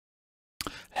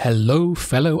Hello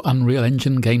fellow Unreal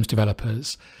Engine games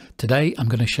developers. Today I'm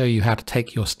going to show you how to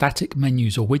take your static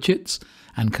menus or widgets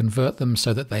and convert them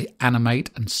so that they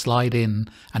animate and slide in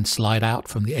and slide out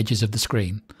from the edges of the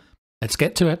screen. Let's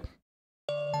get to it.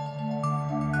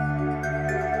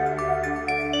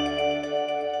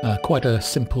 Quite a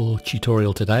simple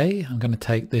tutorial today. I'm going to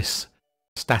take this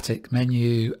static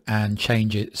menu and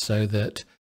change it so that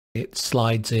it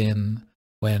slides in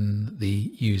when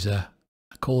the user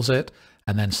calls it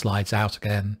and then slides out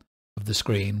again of the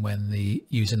screen when the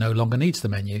user no longer needs the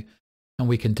menu. And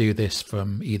we can do this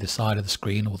from either side of the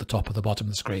screen or the top or the bottom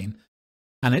of the screen.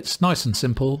 And it's nice and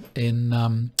simple in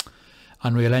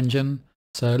Unreal Engine.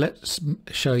 So let's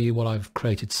show you what I've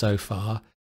created so far.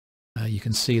 You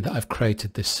can see that I've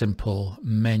created this simple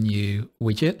menu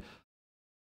widget.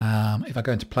 If I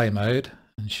go into play mode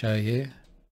and show you,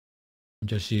 I'm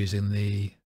just using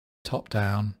the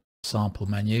top-down sample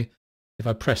menu. If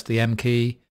I press the M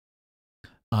key,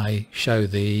 I show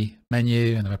the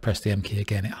menu, and if I press the M key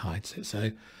again, it hides it. So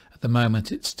at the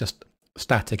moment, it's just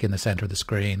static in the center of the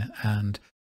screen, and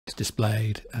it's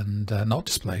displayed and not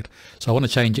displayed. So I want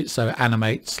to change it so it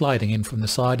animates sliding in from the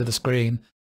side of the screen,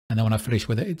 and then when I finish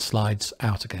with it, it slides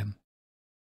out again.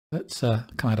 Let's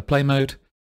come out of play mode,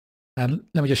 and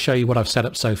let me just show you what I've set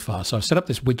up so far. So I've set up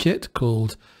this widget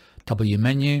called W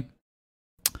menu,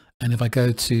 and if I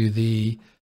go to the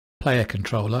player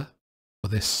controller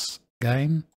for this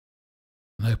game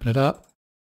and open it up,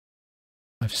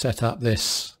 I've set up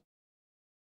this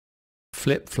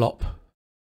flip-flop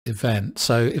event.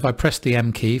 So if I press the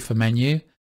M key for menu,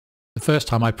 the first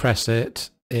time I press it,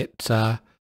 it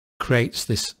creates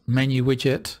this menu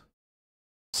widget,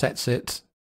 sets it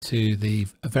to the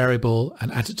variable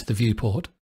and adds it to the viewport.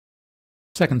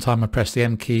 Second time I press the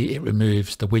M key, it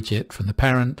removes the widget from the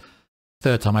parent.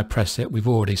 Third time I press it, we've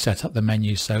already set up the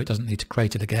menu, so it doesn't need to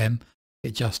create it again.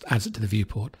 It just adds it to the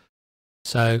viewport.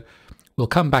 So we'll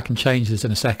come back and change this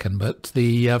in a second, but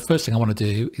the first thing I want to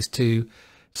do is to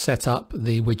set up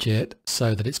the widget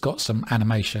so that it's got some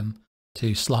animation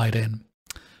to slide in.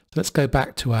 So let's go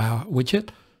back to our widget,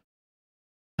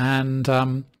 and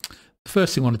the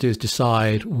first thing we want to do is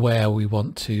decide where we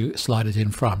want to slide it in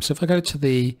from. So if I go to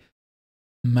the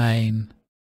main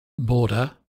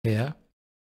border here,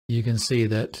 you can see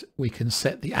that we can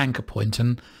set the anchor point,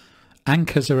 and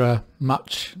anchors are a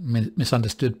much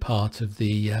misunderstood part of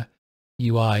the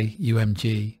UI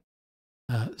UMG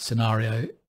scenario.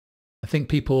 I think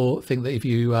people think that if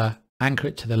you anchor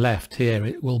it to the left here,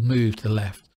 it will move to the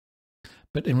left.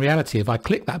 But in reality, if I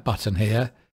click that button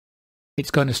here,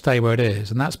 it's going to stay where it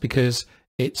is, and that's because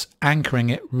it's anchoring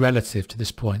it relative to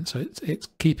this point. So it's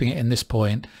keeping it in this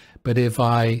point, but if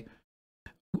I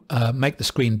make the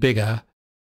screen bigger,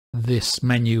 this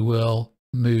menu will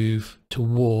move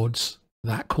towards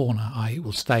that corner, i.e. it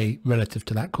will stay relative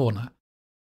to that corner.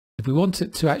 If we want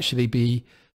it to actually be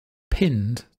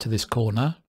pinned to this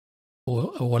corner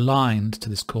or aligned to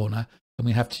this corner, then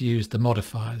we have to use the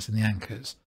modifiers in the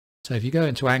anchors. So if you go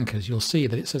into anchors, you'll see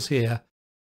that it says here,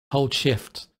 hold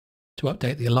shift to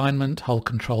update the alignment, hold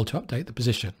control to update the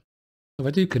position. If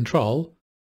I do control,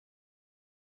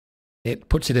 it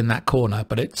puts it in that corner,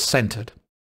 but it's centered.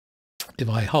 If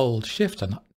I hold shift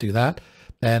and do that,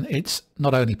 then it's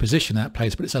not only positioned in that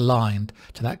place, but it's aligned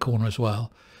to that corner as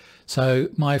well. So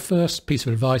my first piece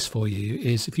of advice for you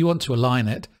is, if you want to align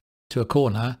it to a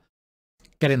corner,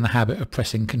 get in the habit of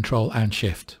pressing control and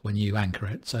shift when you anchor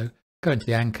it. So go into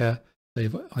the anchor, so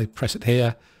if I press it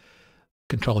here,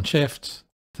 control and shift,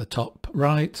 the top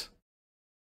right,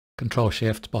 control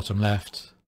shift, bottom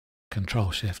left,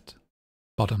 control shift,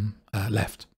 bottom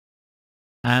left.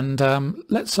 And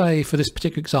let's say for this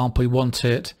particular example, we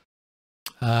wanted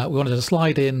to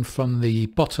slide in from the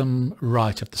bottom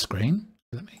right of the screen.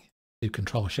 Let me do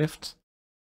control shift.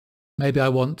 Maybe I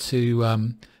want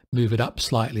to move it up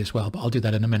slightly as well, but I'll do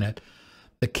that in a minute.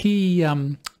 The key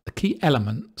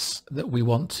elements that we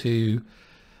want to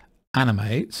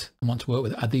animate and want to work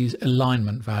with are these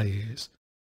alignment values.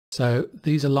 So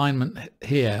these alignment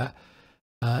here,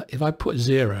 if I put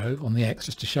 0 on the X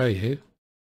just to show you,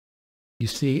 you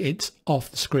see it's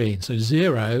off the screen. So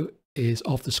 0 is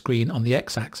off the screen on the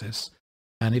X-axis.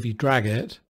 And if you drag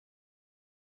it,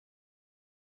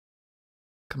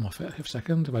 come off it for a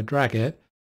second, if I drag it,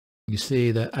 you see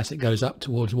that as it goes up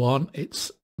towards 1,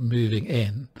 it's moving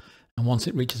in. And once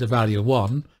it reaches a value of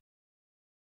 1,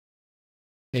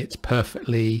 it's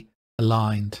perfectly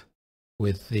aligned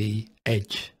with the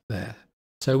edge there.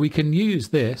 So we can use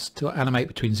this to animate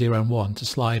between 0 and 1 to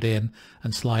slide in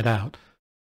and slide out.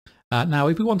 Now,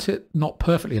 if we want it not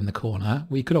perfectly in the corner,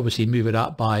 we could obviously move it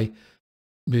up by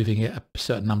moving it a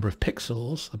certain number of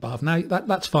pixels above. Now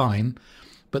that's fine,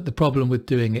 but the problem with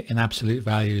doing it in absolute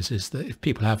values is that if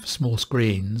people have small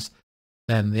screens,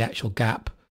 then the actual gap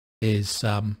is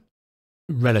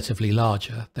relatively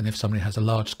larger than if somebody has a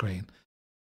large screen.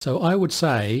 So I would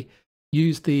say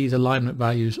use these alignment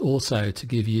values also to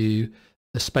give you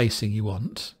the spacing you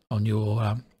want on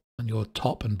your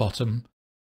top and bottom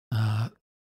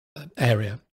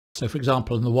area. So for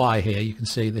example, in the Y here, you can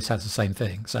see this has the same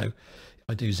thing. So if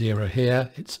I do 0 here,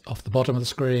 it's off the bottom of the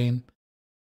screen.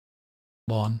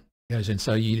 1 goes in.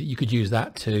 So you could use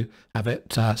that to have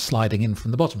it sliding in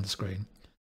from the bottom of the screen.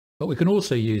 But we can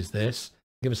also use this to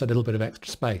give us a little bit of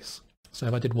extra space. So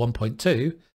if I did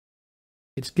 1.2,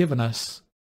 it's given us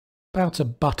about a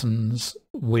button's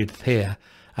width here.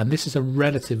 And this is a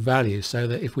relative value, so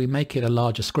that if we make it a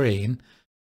larger screen,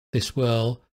 this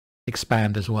will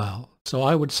expand as well. So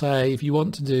I would say if you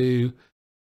want to do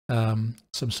some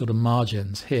sort of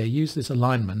margins here, use this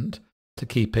alignment to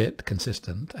keep it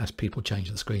consistent as people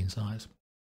change the screen size.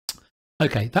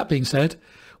 Okay, that being said,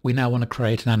 we now want to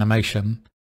create an animation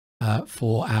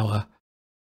for our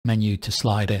menu to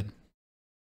slide in.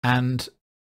 And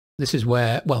this is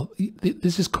where, well,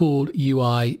 this is called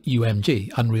UI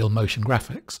UMG, Unreal Motion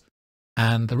Graphics.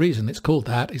 And the reason it's called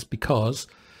that is because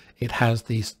it has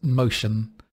these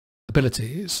motion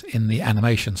abilities in the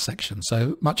animation section.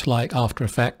 So much like After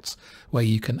Effects, where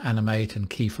you can animate and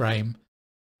keyframe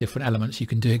different elements, you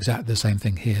can do exactly the same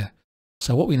thing here.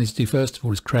 So what we need to do first of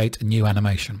all is create a new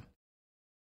animation.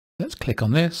 Let's click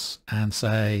on this and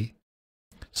say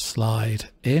slide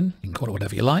in. You can call it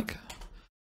whatever you like.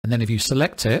 And then if you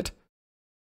select it,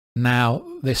 now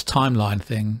this timeline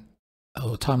thing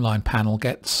or timeline panel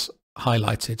gets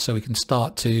highlighted, so we can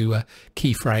start to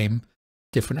keyframe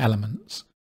different elements.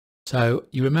 So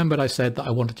you remembered I said that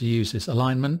I wanted to use this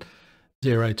alignment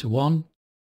 0 to 1.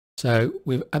 So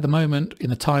at the moment in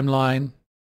the timeline,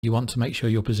 you want to make sure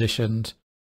you're positioned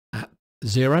at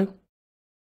 0.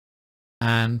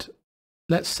 And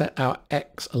let's set our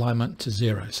X alignment to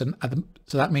 0. So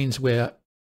that means we're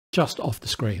just off the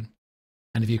screen.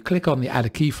 And if you click on the add a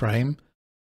keyframe,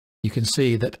 you can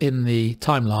see that in the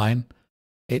timeline,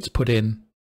 it's put in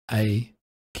a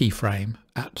keyframe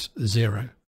at 0.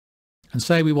 And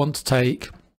say we want to take,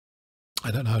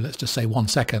 I don't know, let's just say 1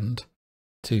 second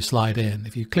to slide in.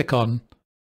 If you click on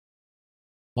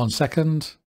 1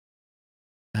 second,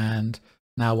 and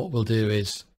now what we'll do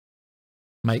is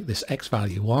make this X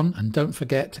value 1, and don't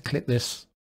forget to click this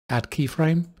add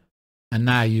keyframe, and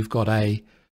now you've got a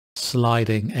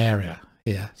sliding area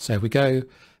here. So if we go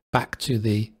back to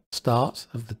the start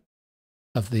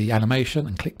of the animation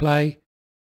and click play,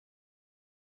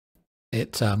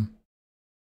 it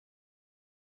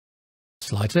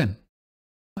slides in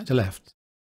right to left.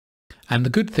 And the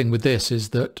good thing with this is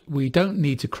that we don't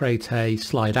need to create a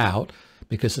slide out,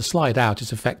 because the slide out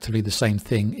is effectively the same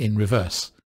thing in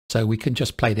reverse. So we can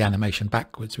just play the animation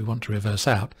backwards. We want to reverse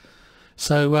out.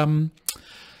 So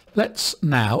let's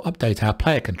now update our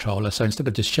player controller. So instead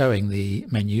of just showing the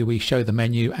menu, we show the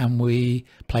menu and we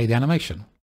play the animation.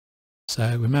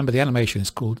 So remember, the animation is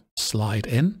called slide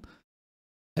in.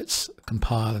 Let's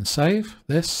compile and save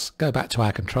this, go back to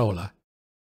our controller.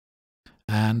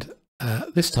 And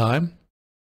this time,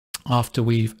 after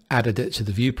we've added it to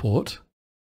the viewport,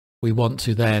 we want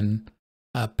to then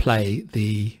play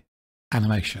the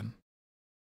animation.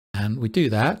 And we do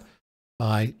that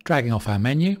by dragging off our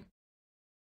menu.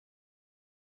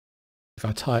 If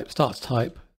I start to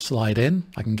type slide in,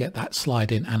 I can get that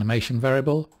slide in animation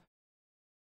variable.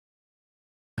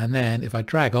 And then if I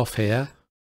drag off here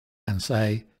and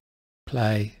say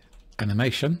play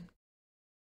animation,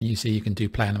 you see you can do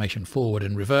play animation forward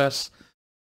and reverse.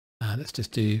 Let's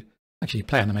just do actually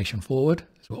play animation forward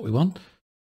is what we want.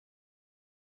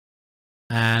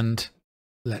 And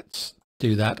let's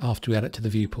do that after we add it to the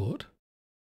viewport.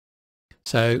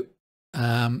 So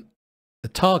the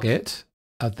target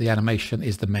of the animation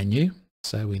is the menu.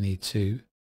 So we need to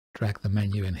drag the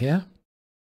menu in here.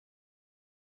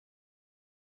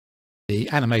 The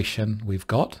animation we've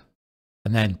got,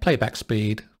 and then playback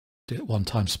speed, do it 1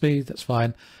 time speed, that's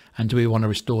fine. And do we want to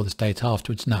restore this data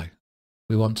afterwards? No.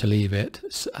 We want to leave it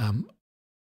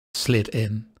slid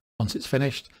in once it's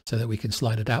finished so that we can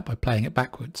slide it out by playing it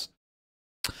backwards.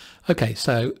 Okay,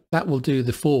 so that will do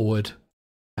the forward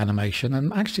animation,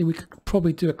 and actually we could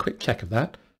probably do a quick check of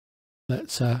that.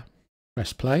 Let's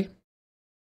press play.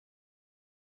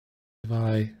 If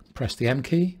I press the M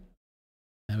key,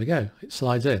 there we go, it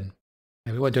slides in.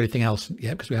 And we won't do anything else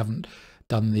yet because we haven't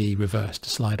done the reverse to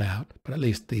slide out, but at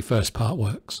least the first part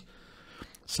works.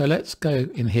 So let's go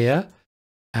in here,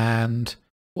 and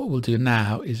what we'll do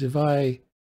now is if I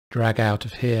drag out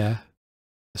of here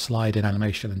the slide in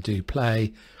animation and do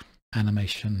play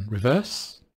animation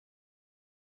reverse.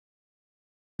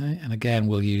 Okay, and again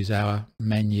we'll use our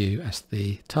menu as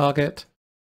the target,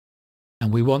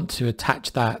 and we want to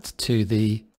attach that to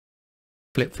the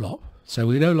flip-flop. So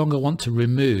we no longer want to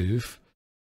remove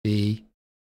the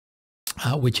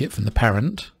widget from the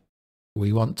parent.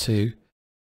 We want to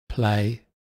play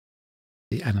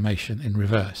the animation in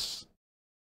reverse.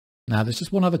 Now there's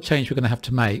just one other change we're going to have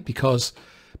to make, because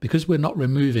we're not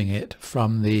removing it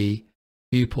from the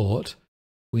viewport,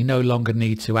 we no longer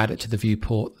need to add it to the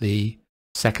viewport the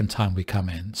second time we come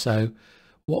in. So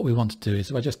what we want to do is,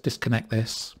 if I just disconnect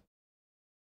this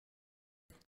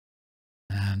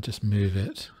and just move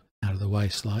it out of the way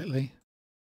slightly.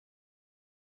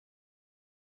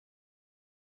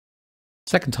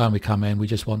 Second time we come in, we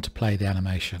just want to play the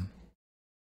animation.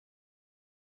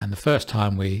 And the first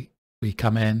time we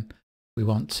come in, we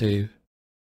want to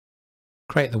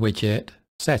create the widget,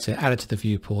 set it, add it to the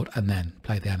viewport, and then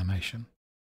play the animation.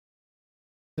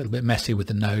 A little bit messy with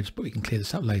the nodes, but we can clear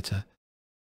this up later.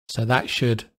 So that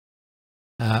should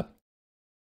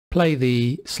play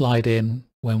the slide in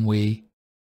when we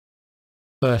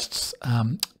first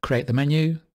create the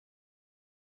menu,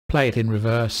 play it in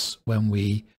reverse when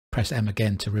we press M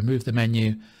again to remove the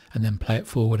menu, and then play it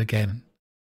forward again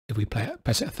if we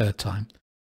press it a third time.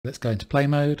 Let's go into play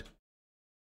mode,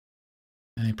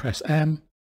 and you press M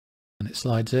and it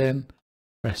slides in,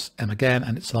 press M again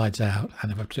and it slides out,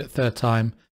 and if I do it a third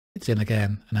time, it's in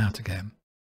again and out again.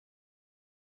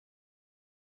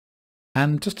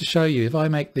 And just to show you, if I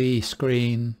make the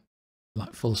screen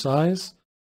like full size,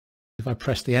 if I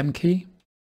press the M key,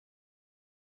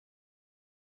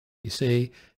 you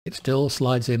see it still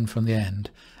slides in from the end,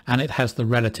 and it has the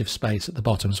relative space at the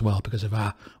bottom as well because of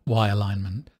our Y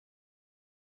alignment.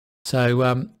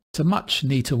 So it's a much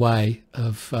neater way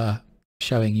of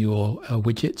showing your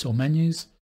widgets or menus.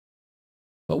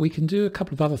 But we can do a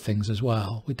couple of other things as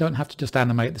well. We don't have to just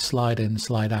animate the slide in,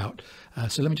 slide out.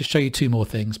 So let me just show you two more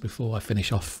things before I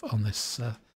finish off on this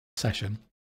session.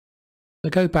 So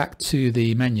go back to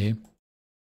the menu.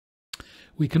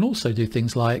 We can also do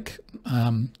things like,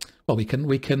 well, we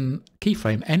can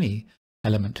keyframe any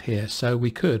element here. So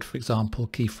we could, for example,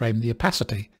 keyframe the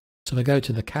opacity. So if I go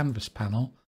to the canvas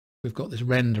panel, we've got this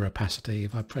render opacity.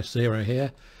 If I press 0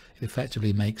 here, it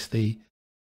effectively makes the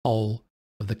whole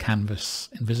of the canvas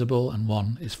invisible, and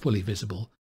 1 is fully visible.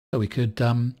 So we could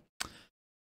animate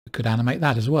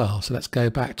that as well. So let's go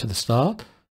back to the start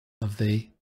of the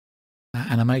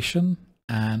animation,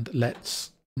 and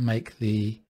let's make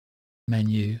the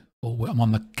menu, or I'm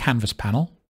on the canvas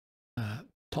panel,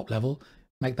 top level,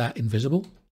 make that invisible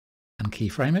and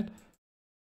keyframe it.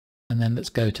 And then let's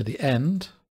go to the end,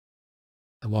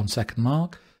 the 1 second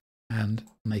mark, and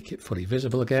make it fully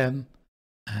visible again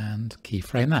and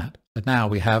keyframe that. But now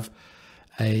we have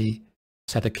a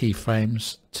set of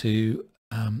keyframes to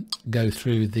go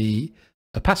through the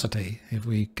opacity. If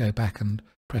we go back and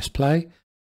press play,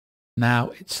 now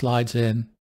it slides in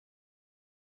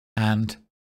and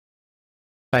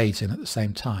fades in at the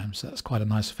same time. So that's quite a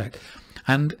nice effect.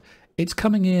 And it's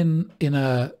coming in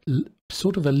a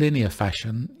sort of a linear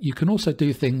fashion. You can also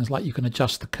do things like you can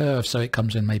adjust the curve so it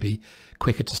comes in maybe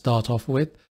quicker to start off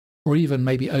with, or even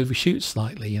maybe overshoots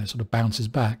slightly, you know, sort of bounces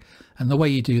back. And the way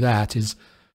you do that is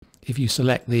if you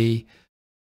select the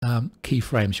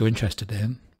keyframes you're interested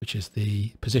in, which is the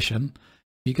position,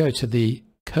 you go to the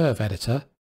curve editor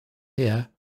here.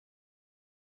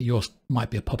 Yours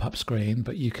might be a pop-up screen,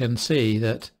 but you can see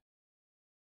that,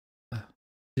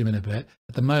 zoom in a bit,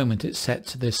 at the moment it's set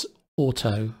to this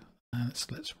auto.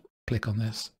 Let's click on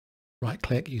this, right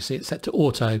click, you see it's set to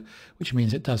auto, which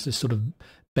means it does this sort of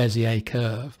Bezier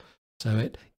curve. So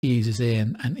it eases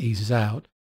in and eases out.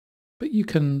 But you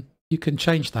can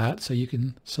change that. So you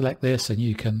can select this and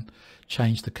you can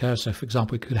change the curve. So for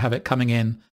example, we could have it coming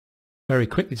in very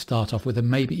quickly to start off with, and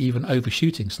maybe even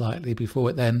overshooting slightly before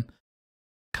it then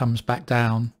comes back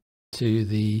down to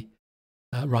the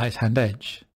right hand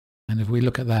edge. And if we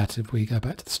look at that, if we go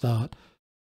back to the start,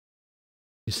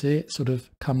 you see it sort of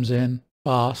comes in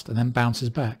fast and then bounces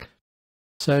back.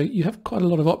 So you have quite a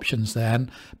lot of options there,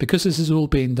 and because this is all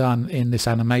being done in this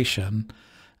animation,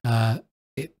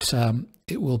 it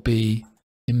will be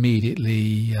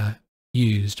immediately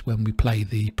used when we play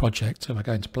the project. So if I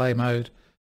go into play mode,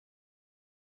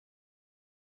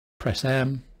 press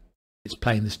M, it's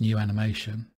playing this new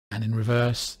animation, and in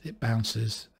reverse it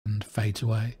bounces and fades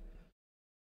away.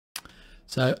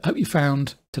 So I hope you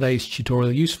found today's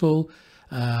tutorial useful.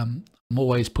 I'm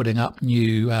always putting up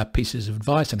new pieces of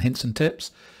advice and hints and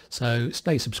tips, so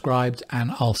stay subscribed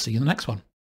and I'll see you in the next one.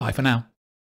 Bye for now.